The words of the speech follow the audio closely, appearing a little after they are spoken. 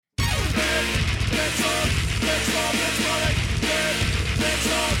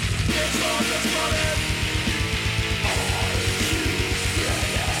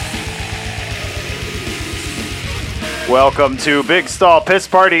Welcome to Big Stall Piss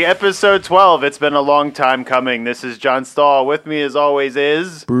Party, episode 12. It's been a long time coming. This is John Stall. With me, as always,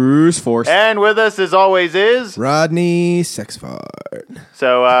 is Bruce Force. And with us, as always, is Rodney Sexfart.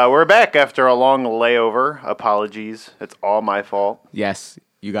 So we're back after a long layover. Apologies. It's all my fault. Yes,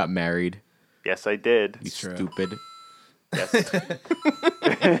 you got married. Yes, I did. You stupid. Yes.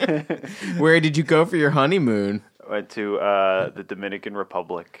 Where did you go for your honeymoon? Went to the Dominican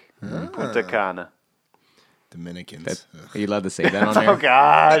Republic, Punta Cana. Dominicans. Are you allowed to say that on there? Oh,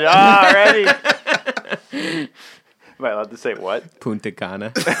 God. Already. Am I allowed to say what? Punta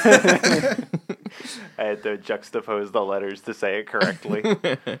Cana. I had to juxtapose the letters to say it correctly.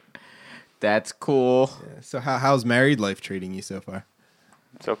 That's cool. Yeah, so how's married life treating you so far?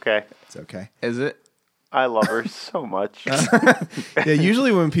 It's okay. It's okay. Is it? I love her so much. Yeah,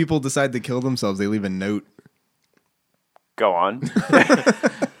 usually when people decide to kill themselves, they leave a note. Go on.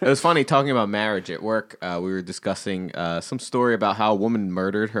 It was funny talking about marriage at work. We were discussing some story about how a woman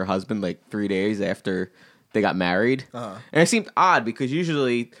murdered her husband like 3 days after they got married. And it seemed odd because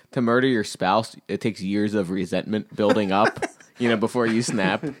usually to murder your spouse, it takes years of resentment building up, before you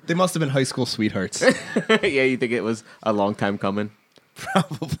snap. They must have been high school sweethearts. Yeah, you think it was a long time coming?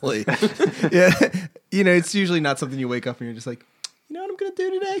 Probably. Yeah. It's usually not something you wake up and you're just like, you know what I'm going to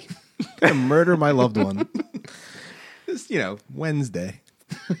do today? I'm going to murder my loved one. Just, Wednesday.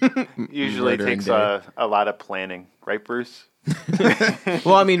 Usually takes a lot of planning, right, Bruce?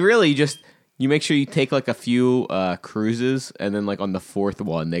 Well, I mean, really, you make sure you take like a few cruises, and then like on the fourth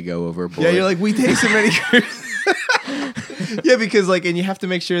one, they go overboard. Yeah, you're like, we take so many cruises. Yeah, because and you have to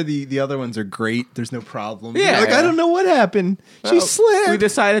make sure the other ones are great. There's no problem. Yeah. You're like, I don't know what happened. She slipped. We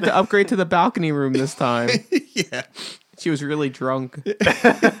decided to upgrade to the balcony room this time. Yeah. She was really drunk.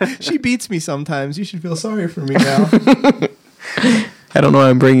 She beats me sometimes. You should feel sorry for me now. I don't know why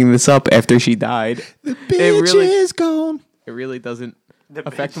I'm bringing this up after she died. The bitch is gone. It really doesn't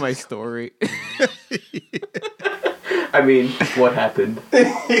affect my story. I mean, what happened?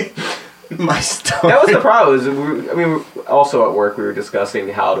 My story. That was the problem. Also at work, we were discussing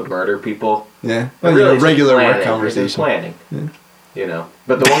how to murder people. Yeah. Well, Really, it's regular planning. work conversation. It's planning. Yeah.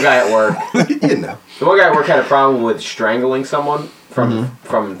 But the one guy at work... The one guy at work had a problem with strangling someone from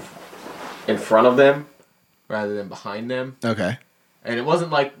in front of them rather than behind them. Okay. And it wasn't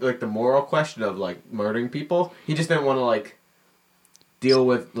like the moral question of murdering people. He just didn't want to deal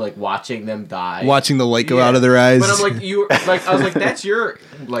with watching them die, watching the light go out of their eyes. But I'm I was like, that's your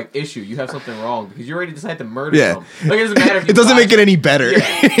issue. You have something wrong because you already decided to murder them. It doesn't matter. If you it doesn't make it any better.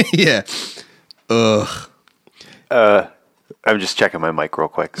 Yeah. Ugh. I'm just checking my mic real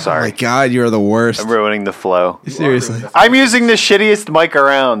quick. Sorry. Oh my God, you're the worst. I'm ruining the flow. Seriously. I'm using the shittiest mic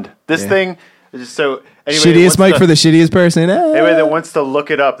around. This thing is just so... Shittiest mic for the shittiest person. Anybody that wants to look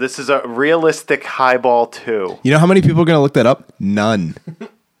it up, this is a realistic highball 2. You know how many people are going to look that up? None.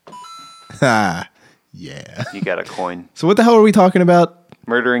 Yeah. You got a coin. So what the hell are we talking about?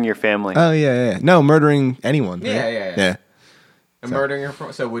 Murdering your family. Oh, yeah. No, murdering anyone. Right? Yeah. And murdering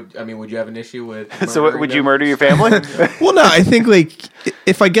her. So would you have an issue with? So would you murder your family? Well, no. I think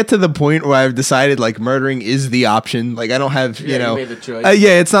if I get to the point where I've decided murdering is the option, I don't have you made the choice.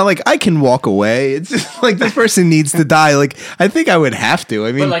 It's not I can walk away. It's just this person needs to die. I think I would have to.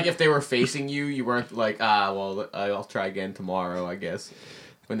 I mean, but if they were facing you, you weren't well, I'll try again tomorrow. I guess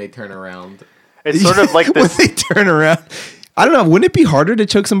when they turn around, it's sort of like this. When they turn around, I don't know. Wouldn't it be harder to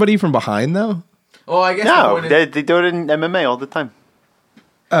choke somebody from behind though? Oh, I guess no. They do it in MMA all the time.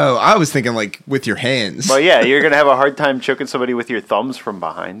 Oh, I was thinking with your hands. Well, yeah, you're gonna have a hard time choking somebody with your thumbs from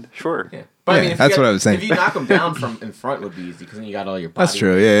behind. Sure. Yeah. But yeah, that's what I was saying. If you knock them down from in front, would be easy because then you got all your body. That's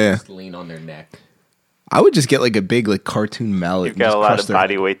true. Yeah. Just lean on their neck. I would just get a big cartoon mallet. You've got a lot of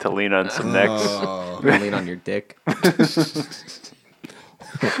body weight to lean on some necks. Lean on your dick.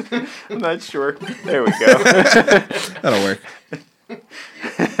 I'm not sure. There we go. That'll work.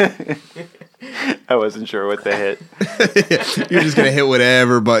 I wasn't sure what to hit. You're just gonna hit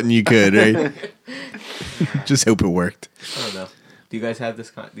whatever button you could, right? Just hope it worked. I don't know. Do you guys have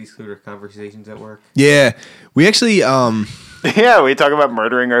these sort of conversations at work? Yeah, we actually yeah, we talk about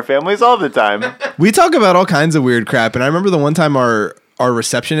murdering our families all the time. We talk about all kinds of weird crap, and I remember the one time our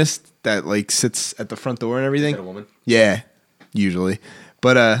receptionist that sits at the front door and everything. Is that a woman? Yeah, usually,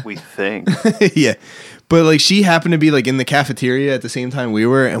 but we think. Yeah. But she happened to be in the cafeteria at the same time we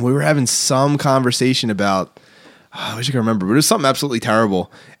were, and we were having some conversation about I wish I could remember, but it was something absolutely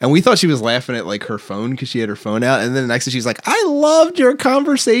terrible. And we thought she was laughing at like her phone because she had her phone out. And then the next day she's like, I loved your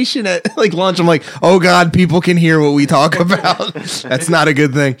conversation at like lunch. I'm like, oh God, people can hear what we talk about. That's not a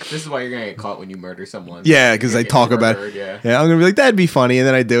good thing. This is why you're gonna get caught when you murder someone. Yeah, because I talk about murdered, it. Yeah, I'm going to be like, that'd be funny. And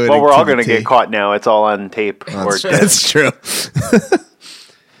then I do it. Well, we're all going to get caught now. It's all on tape. That's true.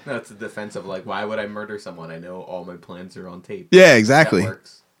 That's the defense of like, why would I murder someone? I know all my plans are on tape. Yeah, exactly. That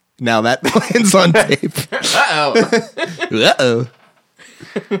works. Now that plan's on tape. Uh-oh. Uh-oh.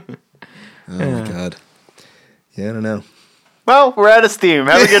 Oh, my God. Yeah, I don't know. Well, we're out of steam.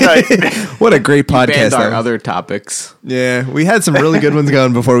 Have a good night. What a great podcast. Banned our that was. other topics. Yeah, we had some really good ones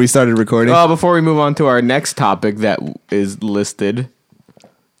going before we started recording. Well, before we move on to our next topic that is listed,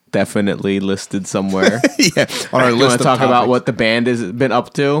 definitely listed somewhere. Yeah, on our You list want of to talk about topics. what the band has been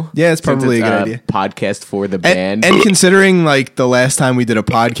up to? Yeah, it's probably Since a good idea. Podcast for the band. And considering like the last time we did a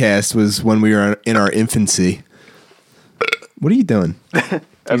podcast was when we were in our infancy. What are you doing?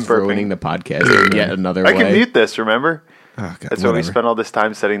 He's ruining the podcast in yet another I way. can mute this, remember? Oh, God, That's what we whatever. spent all this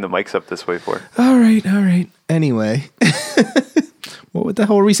time setting the mics up this way for. All right. Anyway. What the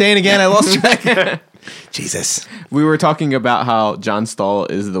hell were we saying again? I lost track. Jesus. We were talking about how John Stahl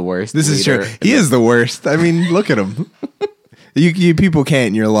is the worst. This is leader true. He is the worst. I mean, look at him. You people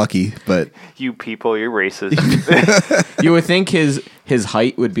can't. You're lucky, but You people, you're racist. You would think his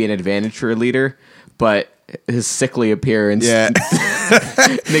height would be an advantage for a leader, but his sickly appearance yeah.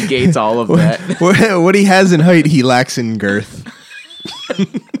 negates all of that. What he has in height, he lacks in girth.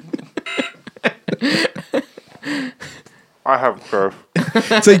 I have growth.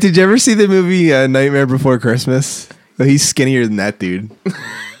 It's like, did you ever see the movie Nightmare Before Christmas? Oh, he's skinnier than that dude.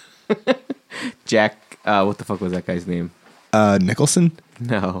 Jack, what the fuck was that guy's name? Nicholson?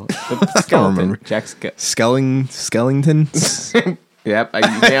 No, the skeleton. remember. Jack Skellington? Yep, I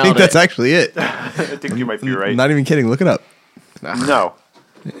I nailed think it. that's actually it. I think you might be right. I'm not even kidding. Look it up. No.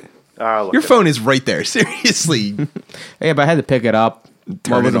 Look Your it phone is right there. Seriously. Yeah, but I had to pick it up.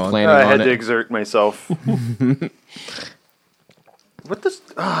 Turn I it wasn't on. planning I on had it. to exert myself. What this?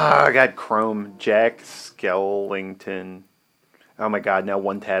 I got Chrome. Jack Skellington. Oh my God! Now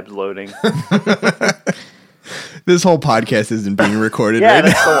one tab's loading. This whole podcast isn't being recorded Yeah, right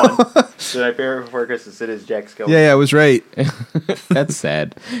now. that's the one. Did I bear before Christmas? It is Jack Skellington. Yeah, I was right. That's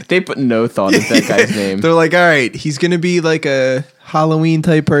sad. They put no thought into that guy's name. They're like, all right, he's going to be like a Halloween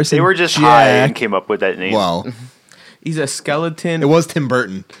type person. They were just high and Jack. came up with that name. Well, He's a skeleton. it was Tim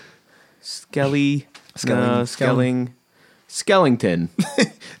Burton. Skellington.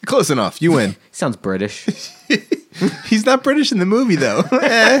 Close enough. You win. He sounds British. He's not British in the movie, though.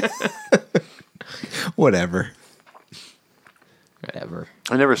 Whatever. Whatever.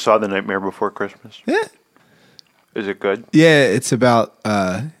 I never saw The Nightmare Before Christmas. Yeah. Is it good? Yeah, it's about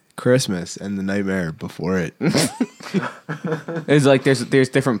Christmas and the nightmare before it. It's like there's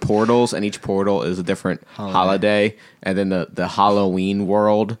different portals, and each portal is a different holiday. And then the Halloween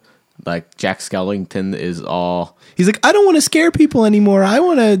world, like Jack Skellington is all. He's like, I don't want to scare people anymore. I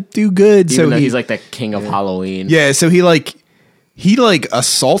want to do good. Even So though he's like the king of Halloween. yeah. So he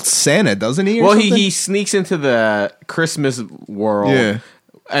assaults Santa, doesn't he? or Well, something? he sneaks into the Christmas world. Yeah.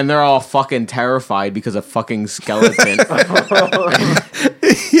 And they're all fucking terrified because of fucking skeleton.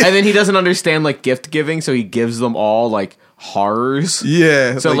 And then he doesn't understand like gift giving, so he gives them all like horrors.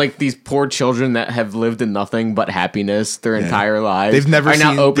 Yeah. So like these poor children that have lived in nothing but happiness their entire lives, They've never are now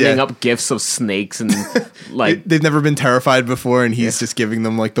seen- opening yeah. up gifts of snakes and like they've never been terrified before, and he's just giving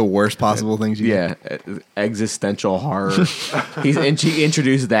them like the worst possible things. existential horror. He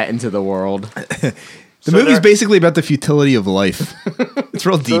introduced that into the world. The movie's basically about the futility of life. It's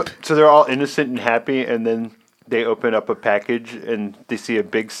real deep. So they're all innocent and happy, and then they open up a package and they see a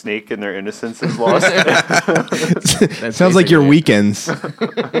big snake, and their innocence is lost. That Sounds like your weekends.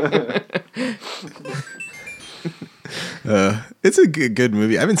 It's a good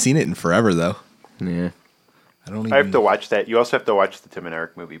movie. I haven't seen it in forever though. Yeah. I don't even. I have to watch that. You also have to watch the Tim and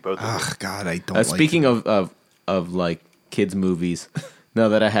Eric movie. Both of them. Ugh, God, I don't. Speaking like of like kids movies, now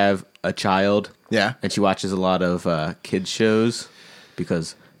that I have a child, Yeah. and she watches a lot of kids shows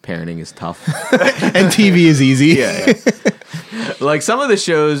because parenting is tough. and TV is easy. Like some of the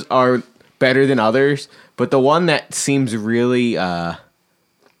shows are better than others, but the one that seems really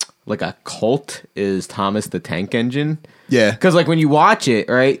like a cult is Thomas the Tank Engine. Yeah. Because like when you watch it,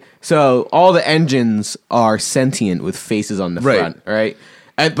 right? So all the engines are sentient with faces on the Right. front, right?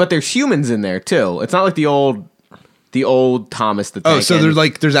 But there's humans in there too. It's not like the old Thomas the Tank. Oh, so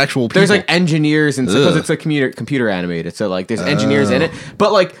Engine. there's actual people. There's like engineers and because Ugh. it's a computer animated, so like there's engineers in it.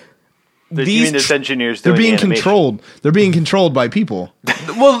 But like You these mean this engineers They're doing being the animation? controlled. They're being controlled by people.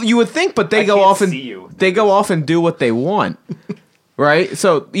 well, you would think, but they I go can't off and see you. they go off and do what they want, right?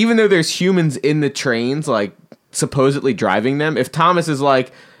 So even though there's humans in the trains, like supposedly driving them, if Thomas is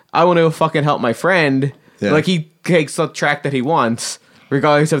like, I want to fucking help my friend, Yeah. like he takes the track that he wants,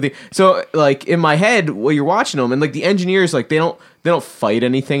 regardless of the. So like in my head, while you're watching them, and like the engineers, like they don't fight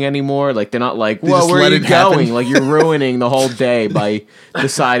anything anymore. Like they're not like, well, just where let are you it happen. going? Like you're ruining the whole day by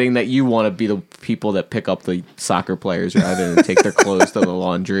deciding that you want to be the people that pick up the soccer players rather than take their clothes to the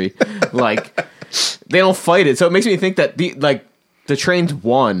laundry. Like they don't fight it, so it makes me think that the trains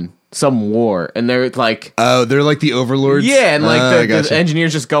won some war, and they're like. Oh, they're like the overlords. Yeah, and like I the gotcha.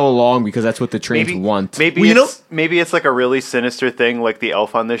 engineers just go along because that's what the trains want. Maybe Well, maybe it's like a really sinister thing, like the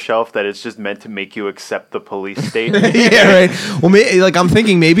elf on the shelf, that it's just meant to make you accept the police state. yeah, right. Well, like I'm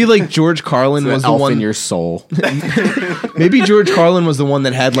thinking maybe like George Carlin was the elf one. in your soul. Maybe George Carlin was the one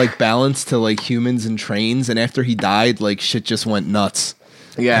that had like balance to like humans and trains, and after he died, like shit just went nuts.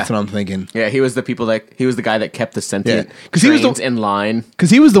 Yeah, That's what I'm thinking. Yeah, he was the guy that kept the sentient Yeah, 'cause he was trains the- in line. Because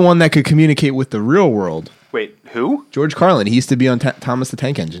he was the one that could communicate with the real world. Wait, who? George Carlin. He used to be on Thomas the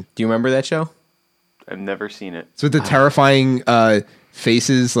Tank Engine. Do you remember that show? I've never seen it. So with the terrifying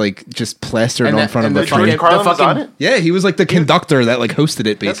faces like just plastered And on that- front of and the the train. George Carlin was fucking- on it? Yeah, he was like the conductor that like hosted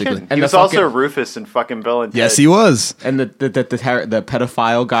it No basically. kidding. And He the was also fucking- Rufus in fucking Bill and Ted. Yes, he was. And the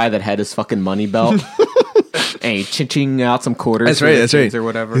pedophile guy that had his fucking money belt. And he ching out some quarters. That's for right. the That's kids right. Or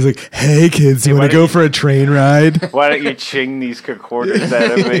whatever. He's like, "Hey kids, you why want to don't go you- for a train ride? Why don't you ching these quarters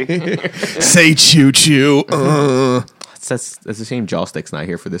out of me? Say choo choo." That's a shame Jawstick's not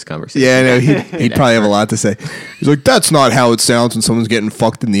here for this conversation. Yeah, I know. He'd probably have a lot to say. He's like, "That's not how it sounds when someone's getting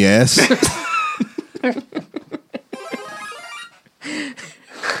fucked in the ass."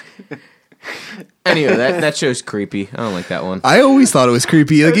 Anyway, that show's creepy. I don't like that one. I always thought it was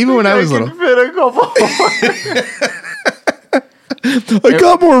creepy. Like even when I was can little. fit a couple. I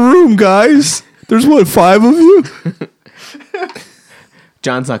got more room, guys. There's what, 5 of you?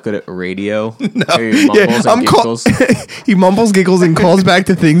 John's not good at radio. No. Yeah, I'm he mumbles, giggles, and calls back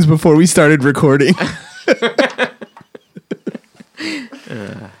to things before we started recording.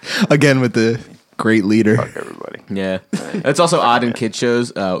 Again with the great leader. Fuck everybody. Yeah, it's also odd in kid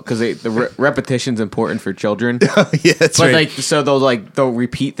shows because the repetition's important for children. Yeah, that's But right. like, so they'll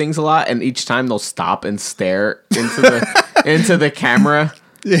repeat things a lot, and each time they'll stop and stare into the into the camera,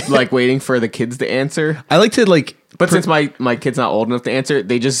 like waiting for the kids to answer. I like to like. But since my kid's not old enough to answer,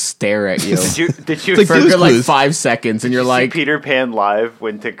 they just stare at you Did you like for a Blue's good like Clues. 5 seconds, and you're see like, Peter Pan live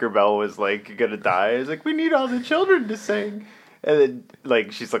when Tinkerbell was like gonna die? It's like, we need all the children to sing, and then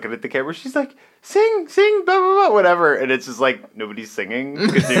like she's looking at the camera, she's like, sing, blah blah blah, whatever, and it's just like nobody's singing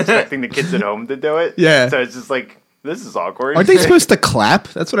because they're expecting the kids at home to do it. Yeah. So it's just like, this is awkward. Aren't they supposed to clap?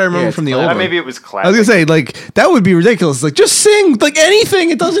 That's what I remember Yeah, from the it's old clap. one. Maybe it was I classic. was gonna say, like, that would be ridiculous. Like, just sing, like anything.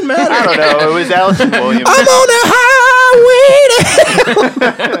 It doesn't matter. I don't know. It was Allison Williams. I'm on a highway to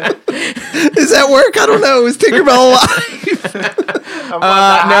hell. Does that work? I don't know. Is Tinkerbell alive? I'm on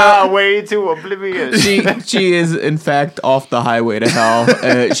the highway to oblivion. she is in fact off the highway to hell.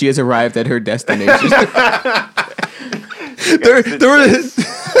 She has arrived at her destination.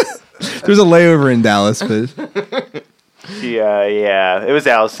 There's a layover in Dallas, but Yeah. It was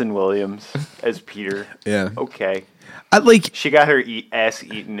Allison Williams as Peter. yeah. Okay. I like. She got her ass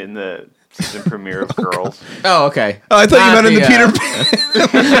eaten in the season premiere of Girls. Oh, okay. Oh, I thought you Not meant in the Peter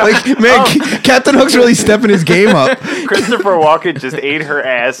Pan. Like, man, Captain Hook's really stepping his game up. Christopher Walken just ate her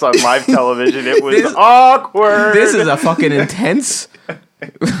ass on live television. It was awkward. This is a fucking intense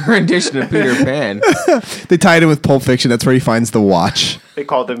rendition of Peter Pan. They tied him with Pulp Fiction. That's where he finds the watch. They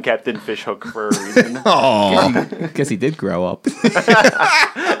called him Captain Fishhook for a reason. Oh, Guess he did grow up.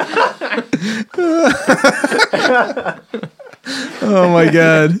 oh my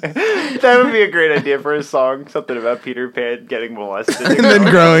god! That would be a great idea for a song. Something about Peter Pan getting molested. And then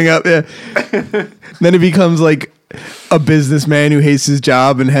growing up, yeah. Then he becomes like a businessman who hates his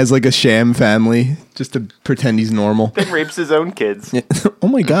job and has like a sham family just to pretend he's normal. Then rapes his own kids. Oh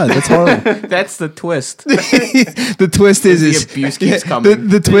my god, that's horrible. That's the twist. The twist is The abuse keeps coming.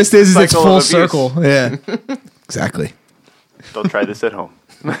 The twist is it's Cycle full of abuse. circle. Yeah, exactly. Don't try this at home.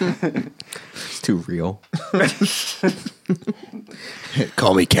 It's too real.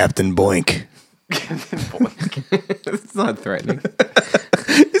 Call me Captain Boink. It's not threatening.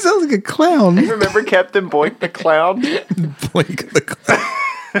 He sounds like a clown. Remember Captain Boink the clown? Boink the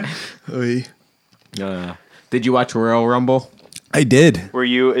clown. Oy. Did you watch Royal Rumble? I did. Were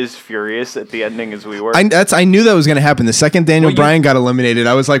you as furious at the ending as we were? I knew that was going to happen. The second Daniel Well, Bryan got eliminated,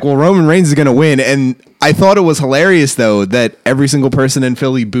 I was like, well, Roman Reigns is going to win. And I thought it was hilarious, though, that every single person in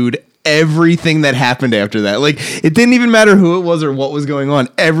Philly booed everything that happened after that. Like, it didn't even matter who it was or what was going on.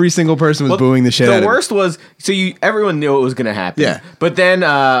 Every single person was booing the shit out of it. The worst was, everyone knew it was going to happen. Yeah. But then,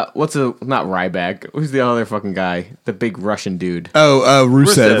 not Ryback. Who's the other fucking guy? The big Russian dude.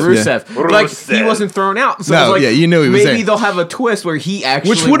 Rusev. Rusev. Yeah. Like, he wasn't thrown out. So No, it was like, yeah, you knew he was maybe there. they'll have a twist where he actually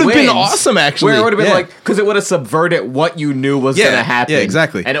Which would have been wins. awesome, actually. Where it would have been Yeah. like, because it would have subverted what you knew was Yeah, going to happen. yeah,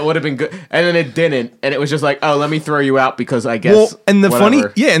 exactly. And it would have been good. And then it didn't. And it was just like, oh, let me throw you out because I guess. Well, and the whatever.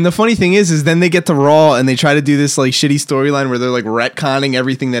 funny thing is then they get to Raw and they try to do this like shitty storyline where they're like retconning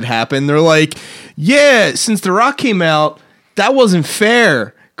everything that happened. They're like, yeah, since The Rock came out, that wasn't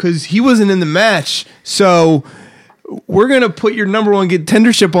fair because he wasn't in the match. So we're gonna put your number one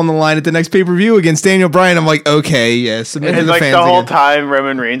contendership on the line at the next pay per view against Daniel Bryan. I'm like, okay, yeah, submit to And the like fans the whole again. time,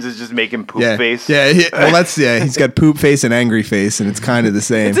 Roman Reigns is just making poop face. Yeah, well, he's got poop face and angry face, and it's kind of the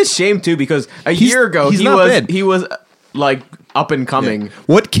same. It's a shame, too, because a He's- year ago, he's not bad. he was like up and coming.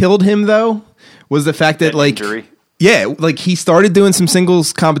 What killed him though was the fact that like Injury. yeah, like he started doing some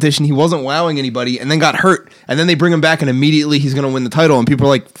singles competition, he wasn't wowing anybody, and then got hurt, and then they bring him back, and immediately he's going to win the title, and people are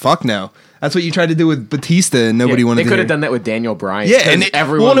like, "Fuck no." That's what you tried to do with Batista, and nobody wanted They to. could hear. have done that with Daniel Bryan. Yeah, 'cause and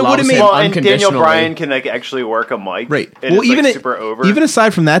everyone it loves would've him made- Well, and Daniel unconditionally. Bryan can like actually work a mic. Right. And Well, it's, even like, super over. even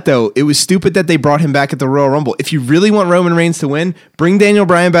aside from that, though, it was stupid that they brought him back at the Royal Rumble. If you really want Roman Reigns to win, bring Daniel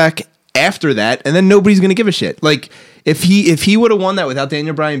Bryan back after that, and then nobody's going to give a shit. Like if he would have won that without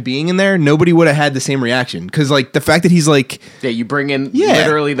Daniel Bryan being in there, nobody would have had the same reaction. Because like the fact that he's like Yeah, you bring in Yeah.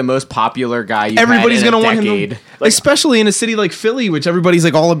 literally the most popular guy you've everybody's had in gonna a want decade. him to, especially in a city like Philly, which everybody's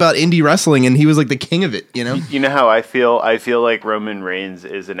like all about indie wrestling, and he was like the king of it. You know. You know how I feel? I feel like Roman Reigns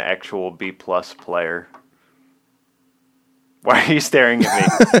is an actual B+ player. Why are you staring at me?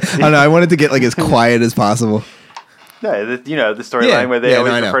 I don't know. I wanted to get like as quiet as possible No, the storyline Yeah, where they yeah,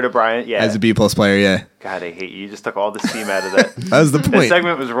 always no, I know. refer to Bryan. Yeah. as a B+ player. Yeah, God, I hate you. You just took all the steam out of that. that was the The point.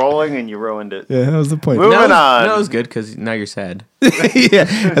 segment was rolling and you ruined it. Yeah, that was the point. Moving on. No, it was good because now you're sad. Yeah,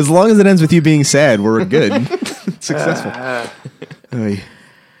 as long as it ends with you being sad, we're good. Successful. Oy.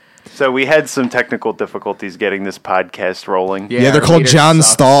 So we had some technical difficulties getting this podcast rolling. Yeah, they're our called leader John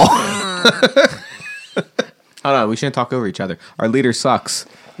sucks. Stahl. Hold on, we shouldn't talk over each other. Our leader sucks.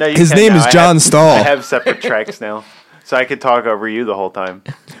 No, you His can name now. is I John have- Stahl. I have separate tracks now. So I could talk over you the whole time.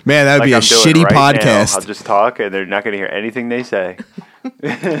 Man, that would be a I'm doing shitty right now. podcast. I'll just talk and they're not going to hear anything they say. I'm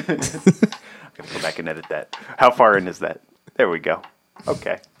going to go back and edit that. How far in is that? There we go.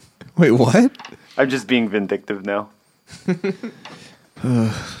 Okay. Wait, what? I'm just being vindictive now.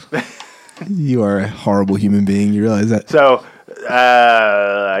 You are a horrible human being. You realize that? So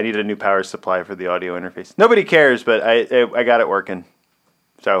I need a new power supply for the audio interface. Nobody cares, but I got it working.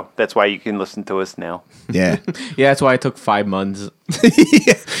 So that's why you can listen to us now. Yeah. Yeah, that's why it took 5 months.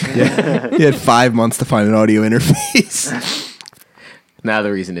 Yeah. He had 5 months to find an audio interface. Now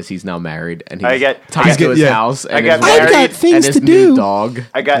the reason is he's now married and he's I got- tied I got- to his yeah. house. And I got his married. wife I've got and things his to new do. dog.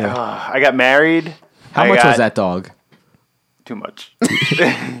 I got married. How I much got was that dog? Too much.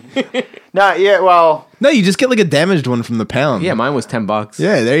 Nah, yeah, well, No, you just get like a damaged one from the pound. Yeah, mine was $10.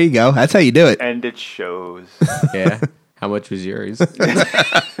 Yeah, there you go. That's how you do it. and it shows Yeah. How much was yours?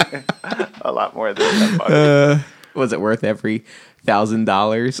 a lot more than $10. Was it worth every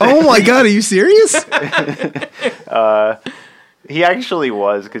 $1,000? Oh my god, are you serious? He actually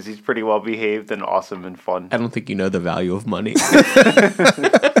was, because he's pretty well behaved and awesome and fun. I don't think you know the value of money.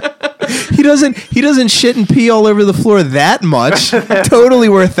 He doesn't shit and pee all over the floor that much. Totally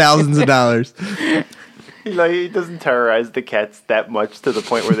worth thousands of dollars. He doesn't terrorize the cats that much to the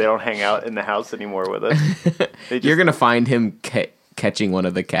point where they don't hang out in the house anymore with us. They just, You're gonna find him catching one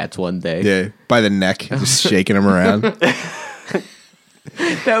of the cats one day. Yeah, by the neck, just shaking him around.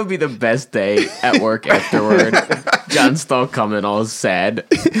 That would be the best day at work afterward. John Stahl coming all sad.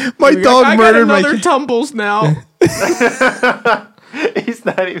 My You're dog like, I murdered got my another Tumbles now. he's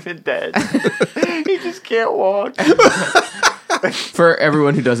not even dead. He just can't walk. For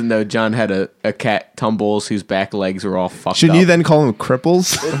everyone who doesn't know, John had a cat, Tumbles, whose back legs were all fucked Shouldn't up. you then call him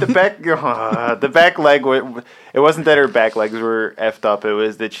cripples? The back leg. It wasn't that her back legs were effed up. It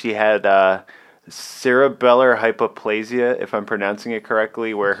was that she had cerebellar hypoplasia, if I'm pronouncing it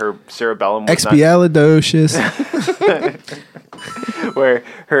correctly, where her cerebellum was Expialidocious. where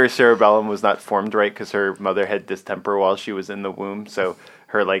her cerebellum was not formed right because her mother had distemper while she was in the womb. So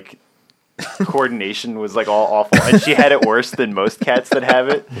her coordination was like all awful, and she had it worse than most cats that have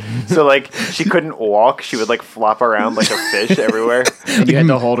it. So she couldn't walk; she would flop around like a fish everywhere. And you had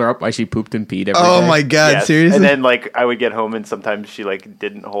to hold her up while she pooped and peed every Oh day. my god, Yes. seriously? And then I would get home and sometimes she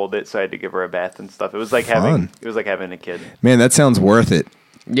didn't hold it, so I had to give her a bath and stuff. It was like having a kid. Man, that sounds worth it.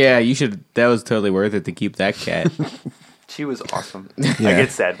 Yeah, you should. That was totally worth it to keep that cat. She was awesome. I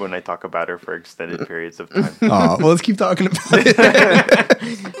get sad when I talk about her for extended periods of time. Oh, well, let's keep talking about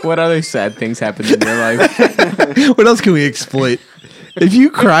it. What other sad things happened in your life? What else can we exploit? If you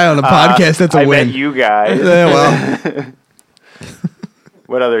cry on a podcast, that's a I win. met you guys. Yeah, well,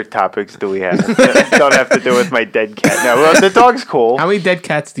 What other topics do we have? Don't have to do with my dead cat. No, well, the dog's cool. How many dead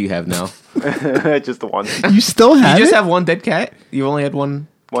cats do you have now? Just the one. you still have You just it? have one dead cat? You only had one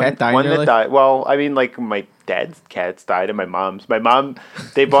cat die one in your that life? died. Well, I mean, like my dad's cats died and my mom's. My mom,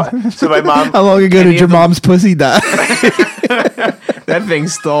 they bought. So my mom. How long ago Any did your of them- mom's pussy die? That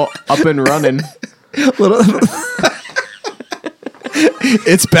thing's still up and running. Little-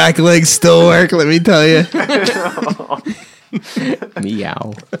 its back legs still work, let me tell you.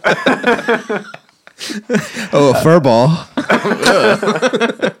 Meow. Oh, a fur ball.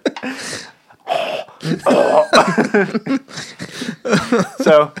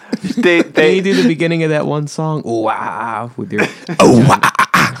 So they Can you do the beginning of that one song? Wow, with your Oh,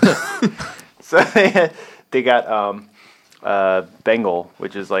 wow. So they got Bengal,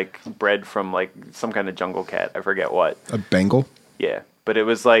 which is like bred from like some kind of jungle cat. I forget what. A Bengal? Yeah, but it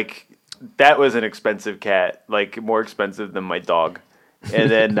was like that was an expensive cat, like more expensive than my dog.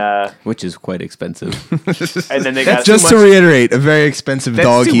 And then which is quite expensive. and then they got Just to reiterate, a very expensive That's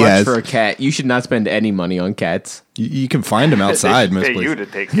dog too he much has. for a cat. You should not spend any money on cats. You can find him outside most pay you places. to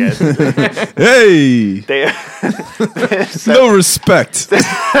take cats. Hey! They No respect.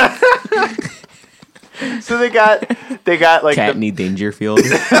 so they got like Katney Dangerfield.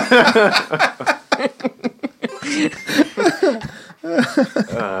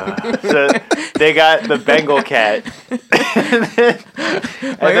 so they got the Bengal cat.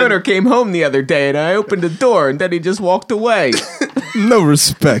 My owner came home the other day and I opened the door and then he just walked away. No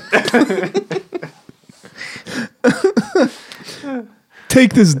respect.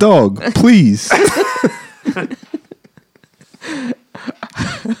 Take this dog, please.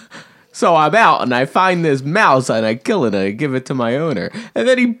 So I'm out and I find this mouse and I kill it and I give it to my owner. And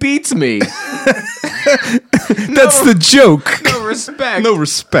then he beats me. That's the joke. No respect. No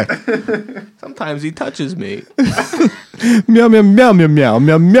respect. Sometimes he touches me. Meow meow meow meow meow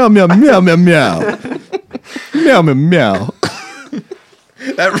meow meow meow meow meow meow meow meow meow.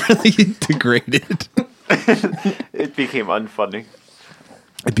 That really degraded. It became unfunny.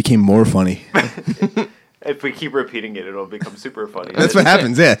 It became more funny. If we keep repeating it, it'll become super funny. That's what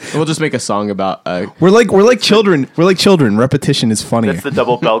happens. Yeah, We'll just make a song about we're like children. We're like children. Repetition is funny. That's the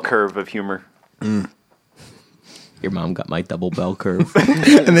double bell curve of humor. your mom got my double bell curve.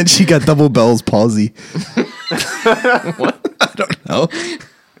 And then she got double Bell's palsy. What? I don't know.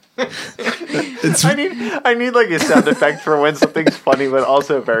 It's I need like a sound effect for when something's funny but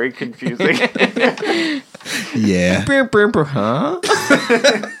also very confusing. yeah.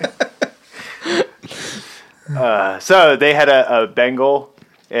 Huh? So they had a Bengal,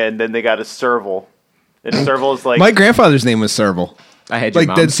 and then they got a Serval. And Serval's like My grandfather's name was Serval. I had your Like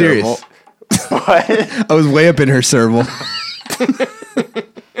mom dead serious. serval. what? I was way up in her serval.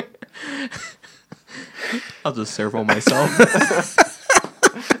 I'll just serval myself.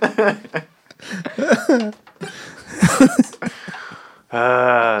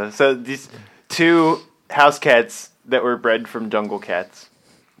 So these two house cats that were bred from jungle cats.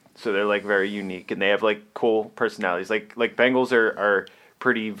 So they're like very unique, and they have like cool personalities. Like Bengals are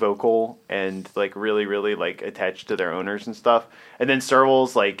pretty vocal and like really like attached to their owners and stuff. And then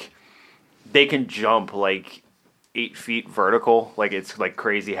Servals, like they can jump like 8 feet vertical. Like it's like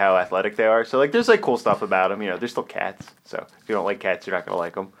crazy how athletic they are. So like there's like cool stuff about them. You know, they're still cats. So if you don't like cats, you're not gonna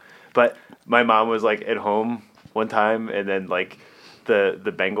like them. But my mom was like at home one time, and then like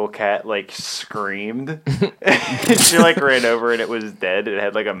the Bengal cat like screamed. And she like ran over and it was dead. It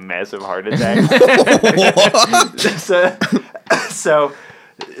had like a massive heart attack. so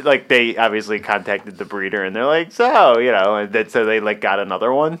like they obviously contacted the breeder, and they're like, so you know, and then so they like got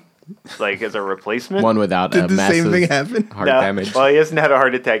another one like as a replacement. One without Did a the massive same thing happen? heart No. damage. Well, he hasn't had a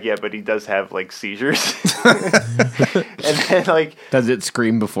heart attack yet, but he does have like seizures. And then like Does it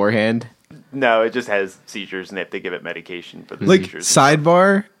scream beforehand? no, it just has seizures, and they have to give it medication for the Like seizures.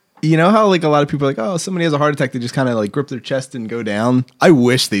 sidebar, you know how like a lot of people are like, oh, somebody has a heart attack, they just kind of like grip their chest and go down. I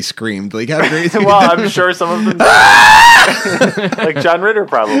wish they screamed. Like how crazy. Well, I'm sure some of them like John Ritter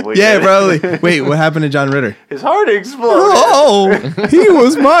probably. Yeah, did. probably. Wait, what happened to John Ritter? His heart exploded. Oh, he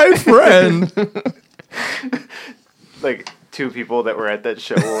was my friend. Like 2 people that were at that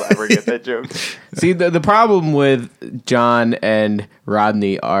show will ever get that joke. See, the problem with John and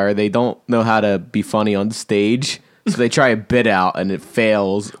Rodney are they don't know how to be funny on stage. So they try a bit out and it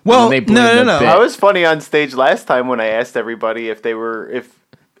fails. Well, and then they no. the bit. I was funny on stage last time when I asked everybody if they were if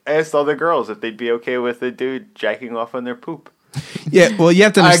asked all the girls if they'd be okay with a dude jacking off on their poop. Yeah, well, you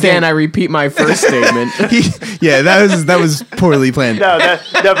have to understand. Again, I repeat my first statement. Yeah, that was poorly planned. No,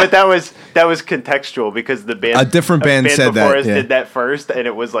 but that was contextual because the band, A different band said before that, us yeah. did that first, and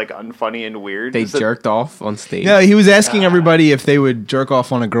it was like unfunny and weird. They So- jerked off on stage. No, he was asking everybody if they would jerk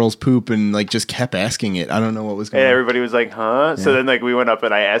off on a girl's poop, and like just kept asking it. I don't know what was going and on. everybody was like, "Huh?" So then like we went up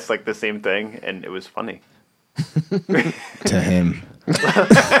and I asked like the same thing, and it was funny. To him.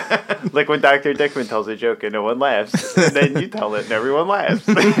 Like when Dr. Dickman tells a joke and no one laughs, and then you tell it and everyone laughs.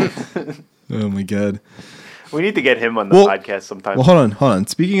 Oh my god. We need to get him on the Well- podcast sometime. Well, hold on.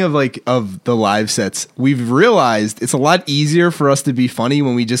 Speaking of of the live sets, we've realized it's a lot easier for us to be funny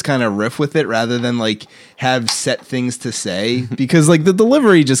when we just kind of riff with it rather than like have set things to say because like the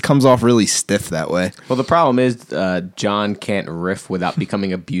delivery just comes off really stiff that way. Well, the problem is John can't riff without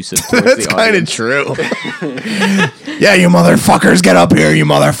becoming abusive towards That's the kind of audience. true. Yeah, you motherfuckers, get up here, you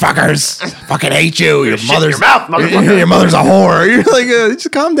motherfuckers. Fucking hate you. Your shit in your mouth, motherfucker. Your mother's a whore. You're like,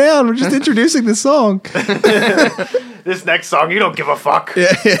 just calm down. We're just introducing the song. This next song, you don't give a fuck.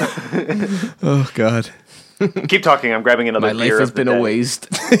 Yeah. Oh God. Keep talking. I'm grabbing another My life beer. has of the been a day. waste.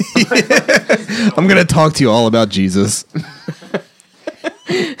 I'm gonna talk to you all about Jesus.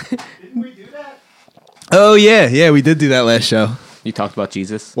 Didn't we do that? Oh yeah, we did do that last show. You talked about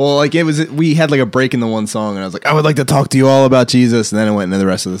Jesus? Well, like we had like a break in the one song, and I was like, I would like to talk to you all about Jesus, and then I went into the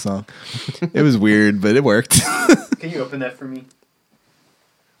rest of the song. It was weird, but it worked. Can you open that for me?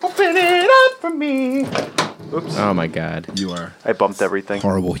 Open it up for me. Oops. Oh my God. You are I bumped everything.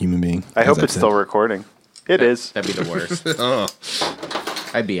 horrible human being. I hope it's still recording. It is. That'd be the worst. Oh.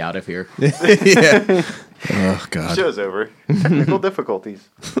 I'd be out of here. Yeah. Oh God. Show's over. Technical difficulties.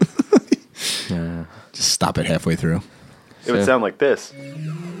 Just stop it halfway through. It would sound like this.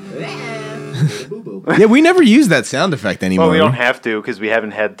 Yeah, we never use that sound effect anymore. Well, we don't have to because we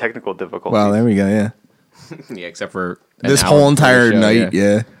haven't had technical difficulties. Well, there we go. Yeah. Yeah, except for an This hour whole before entire the show, night.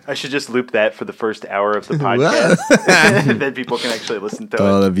 Yeah. I should just loop that for the first hour of the podcast. Then people can actually listen to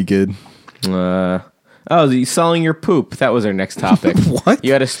Oh, it. that'd be good. You selling your poop. That was our next topic. What?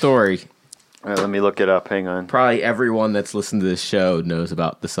 You had a story. All right, let me look it up. Hang on. Probably everyone that's listened to this show knows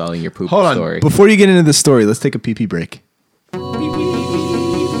about the selling your poop Hold on. story. Before you get into the story, let's take a pee break.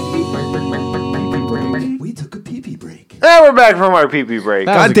 We took a pee break. And we're back from our pee-pee break.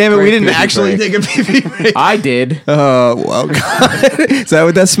 That was God a damn it, we great didn't pee-pee actually break. take a pee break. I did. Well, God. Is that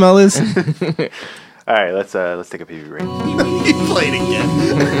what that smell is? All right, let's take a pee-pee break. He played again.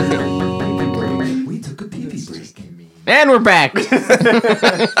 We took a pee break. And we're back.